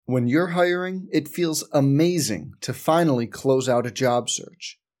When you're hiring, it feels amazing to finally close out a job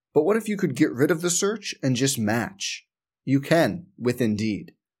search. But what if you could get rid of the search and just match? You can with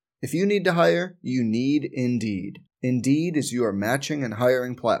Indeed. If you need to hire, you need Indeed. Indeed is your matching and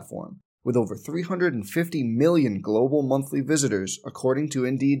hiring platform. With over 350 million global monthly visitors, according to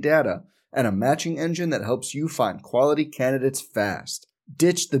Indeed data, and a matching engine that helps you find quality candidates fast.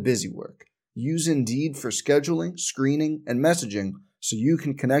 Ditch the busy work. Use Indeed for scheduling, screening, and messaging so you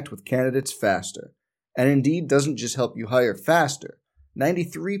can connect with candidates faster. And Indeed doesn't just help you hire faster.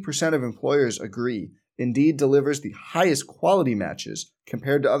 93% of employers agree Indeed delivers the highest quality matches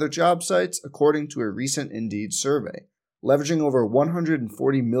compared to other job sites, according to a recent Indeed survey. Leveraging over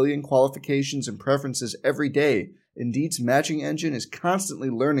 140 million qualifications and preferences every day, Indeed's matching engine is constantly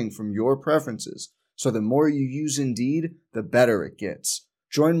learning from your preferences. So the more you use Indeed, the better it gets.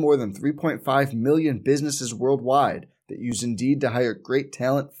 Join more than 3.5 million businesses worldwide that use Indeed to hire great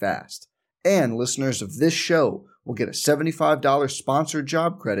talent fast. And listeners of this show will get a $75 sponsored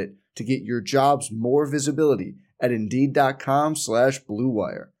job credit to get your jobs more visibility at Indeed.com/Blue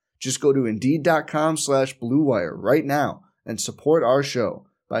Wire. Just go to Indeed.com/Blue Wire right now and support our show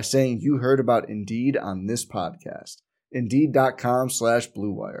by saying you heard about Indeed on this podcast.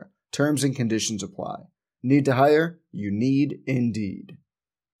 Indeed.com/Blue Wire. Terms and conditions apply. Need to hire? You need Indeed.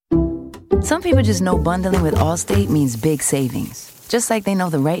 Some people just know bundling with Allstate means big savings. Just like they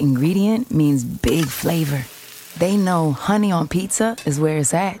know the right ingredient means big flavor. They know honey on pizza is where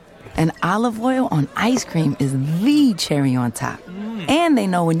it's at. And olive oil on ice cream is the cherry on top. And they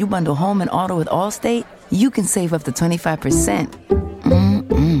know when you bundle home and auto with Allstate, you can save up to 25%.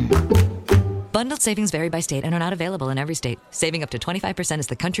 Bundled savings vary by state and are not available in every state. Saving up to 25% is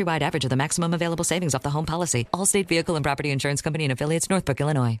the countrywide average of the maximum available savings off the home policy. Allstate Vehicle and Property Insurance Company and Affiliates, Northbrook,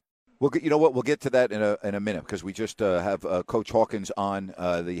 Illinois. You know what? We'll get to that in a minute because we just have Coach Hawkins on,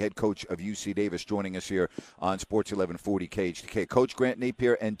 the head coach of UC Davis, joining us here on Sports 1140 KHTK. Coach Grant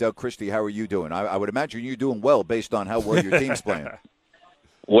Napear and Doug Christie, how are you doing? I would imagine you're doing well based on how well your team's playing.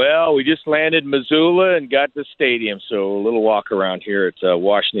 Well, we just landed Missoula and got to the stadium, so a little walk around here at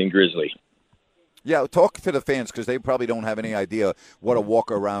Washington Grizzly. Yeah, talk to the fans because they probably don't have any idea what a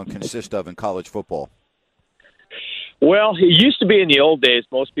walk around consists of in college football. Well, it used to be in the old days,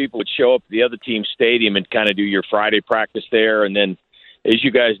 most people would show up at the other team's stadium and kind of do your Friday practice there. And then, as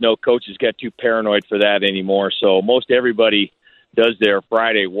you guys know, coaches get too paranoid for that anymore. So most everybody does their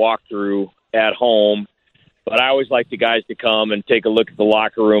Friday walkthrough at home. But I always like the guys to come and take a look at the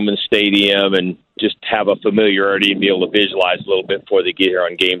locker room and stadium and just have a familiarity and be able to visualize a little bit before they get here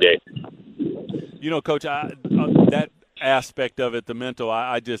on game day. You know, Coach, that aspect of it, the mental,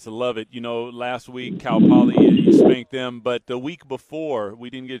 I just love it. You know, last week, Cal Poly, you spanked them, but the week before, we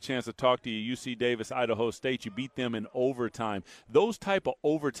didn't get a chance to talk to you, UC Davis, Idaho State, you beat them in overtime. Those type of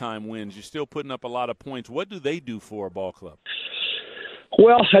overtime wins, you're still putting up a lot of points. What do they do for a ball club?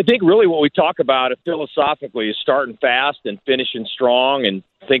 Well, I think really what we talk about philosophically is starting fast and finishing strong and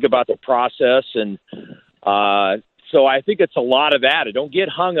think about the process. And so I think it's a lot of that. Don't get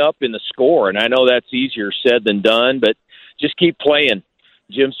hung up in the score. And I know that's easier said than done, but just keep playing.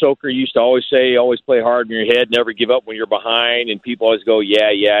 Jim Soker used to always say, always play hard in your head, never give up when you're behind. And people always go,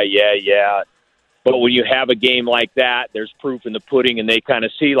 yeah. But when you have a game like that, there's proof in the pudding, and they kind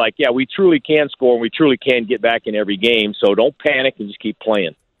of see, like, yeah, we truly can score, and we truly can get back in every game. So don't panic and just keep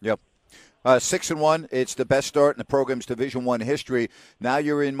playing. Yep. 6-1, it's the best start in the program's Division I history. Now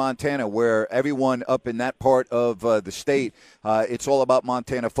you're in Montana, where everyone up in that part of the state, it's all about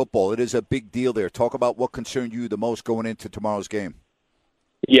Montana football. It is a big deal there. Talk about what concerned you the most going into tomorrow's game.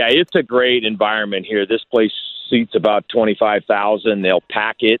 Yeah, it's a great environment here. This place seats about 25,000. They'll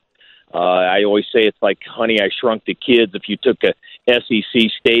pack it. I always say it's like Honey, I Shrunk the Kids. If you took a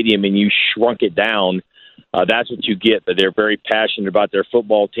SEC stadium and you shrunk it down, that's what you get. But they're very passionate about their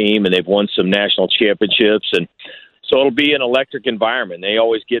football team, and they've won some national championships. And so it'll be an electric environment. They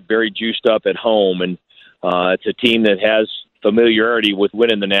always get very juiced up at home, and it's a team that has familiarity with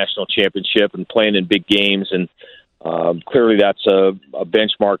winning the national championship and playing in big games. And clearly that's a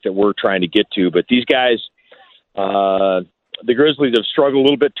benchmark that we're trying to get to. But these guys, the Grizzlies have struggled a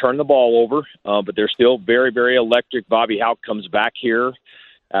little bit turning the ball over, but they're still very, very electric. Bobby Houck comes back here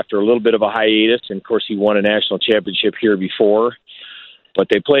after a little bit of a hiatus, and, of course, he won a national championship here before. But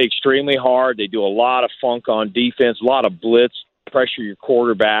they play extremely hard. They do a lot of funk on defense, a lot of blitz, pressure your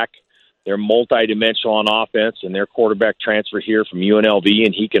quarterback. They're multidimensional on offense, and their quarterback transferred here from UNLV,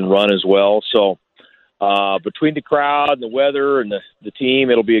 and he can run as well. So between the crowd and the weather and the team,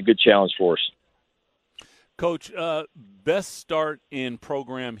 it'll be a good challenge for us. Coach, best start in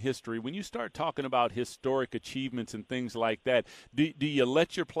program history. When you start talking about historic achievements and things like that, do you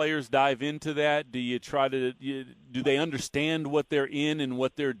let your players dive into that? Do you try to do they understand what they're in and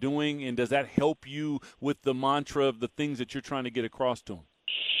what they're doing, and does that help you with the mantra of the things that you're trying to get across to them?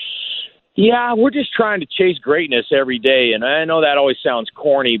 Yeah, we're just trying to chase greatness every day, and I know that always sounds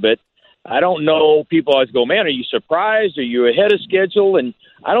corny, but I don't know. People always go, man, are you surprised? Are you ahead of schedule? And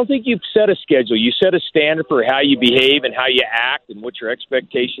I don't think you've set a schedule. You set a standard for how you behave and how you act and what your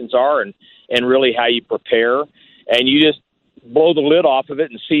expectations are and really how you prepare. And you just blow the lid off of it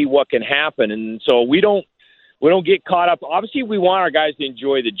and see what can happen. And so we don't get caught up. Obviously, we want our guys to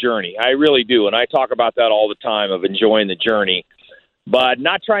enjoy the journey. I really do. And I talk about that all the time, of enjoying the journey, but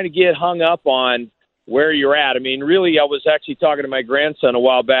not trying to get hung up on where you're at. I mean, really, I was actually talking to my grandson a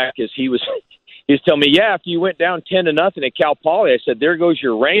while back as he was telling me, yeah, after you went down 10-0 at Cal Poly, I said, there goes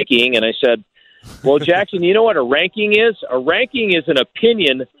your ranking. And I said, well, Jackson, you know what a ranking is? A ranking is an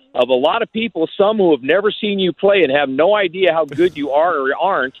opinion of a lot of people, some who have never seen you play and have no idea how good you are or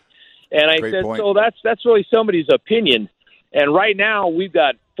aren't. And I said, so that's really somebody's opinion. And right now we've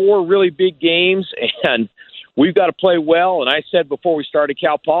got 4 really big games, and we've got to play well. And I said before we started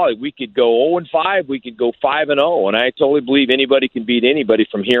Cal Poly, we could go 0-5, we could go 5-0, and I totally believe anybody can beat anybody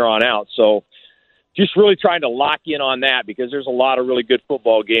from here on out. So just really trying to lock in on that, because there's a lot of really good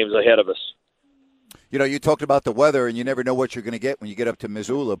football games ahead of us. You know, you talked about the weather, and you never know what you're going to get when you get up to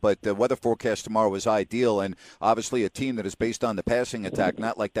Missoula, but the weather forecast tomorrow is ideal, and obviously a team that is based on the passing attack,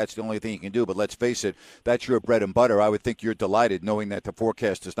 not like that's the only thing you can do, but let's face it, that's your bread and butter. I would think you're delighted knowing that the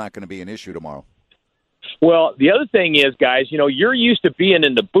forecast is not going to be an issue tomorrow. Well, the other thing is, guys, you know, you're used to being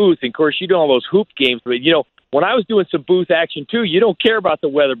in the booth, and of course you do all those hoop games, but, you know, when I was doing some booth action, too, you don't care about the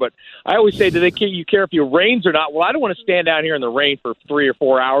weather. But I always say, do you care if it rains or not? Well, I don't want to stand down here in the rain for 3 or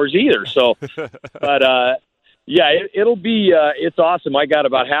 4 hours either. So, but, yeah, it'll be it's awesome. I got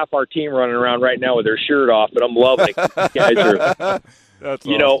about half our team running around right now with their shirt off, and I'm loving it. These guys are, that's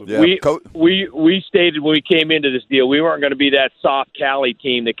you awesome. know, we stated when we came into this deal, we weren't going to be that soft Cali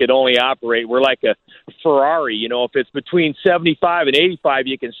team that could only operate. We're like a Ferrari, you know, if it's between 75 and 85,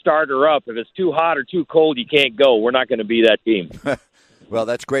 you can start her up. If it's too hot or too cold, you can't go. We're not going to be that team. Well,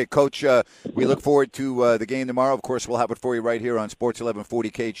 that's great, Coach. We look forward to the game tomorrow. Of course, we'll have it for you right here on Sports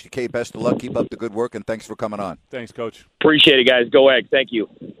 1140 KHTK. Best of luck. Keep up the good work, and thanks for coming on. Thanks, Coach. Appreciate it, guys. Go Egg. Thank you.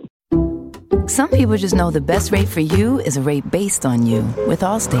 Some people just know the best rate for you is a rate based on you with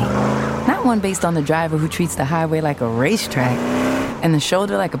Allstate. Not one based on the driver who treats the highway like a racetrack and the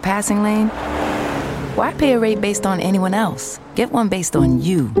shoulder like a passing lane. Why pay a rate based on anyone else? Get one based on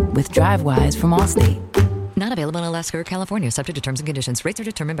you with DriveWise from Allstate. Not available in Alaska or California, subject to terms and conditions. Rates are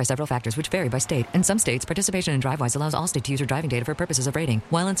determined by several factors, which vary by state. In some states, participation in DriveWise allows Allstate to use your driving data for purposes of rating.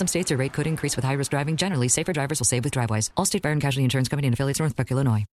 While in some states, your rate could increase with high-risk driving. Generally, safer drivers will save with DriveWise. Allstate Fire and Casualty Insurance Company and affiliates, Northbrook, Illinois.